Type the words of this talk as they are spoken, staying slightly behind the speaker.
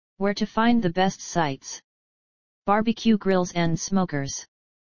Where to find the best sites. Barbecue grills and smokers.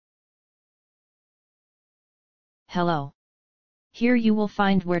 Hello. Here you will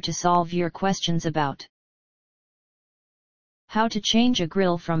find where to solve your questions about how to change a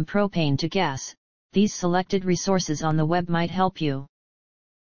grill from propane to gas. These selected resources on the web might help you.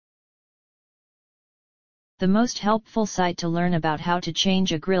 The most helpful site to learn about how to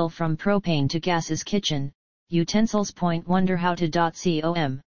change a grill from propane to gas is Kitchen Utensils.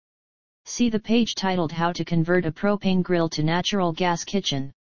 Wonderhowto.com. See the page titled How to Convert a Propane Grill to Natural Gas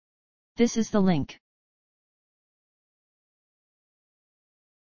Kitchen. This is the link.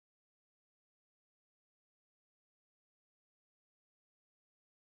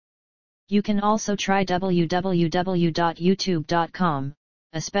 You can also try www.youtube.com,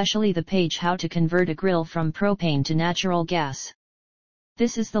 especially the page How to Convert a Grill from Propane to Natural Gas.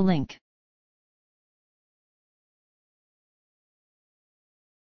 This is the link.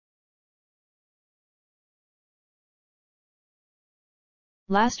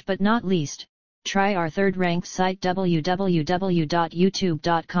 Last but not least, try our third-ranked site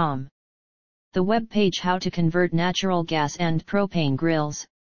www.youtube.com. The web page How to Convert Natural Gas and Propane Grills,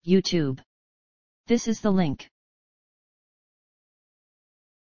 YouTube. This is the link.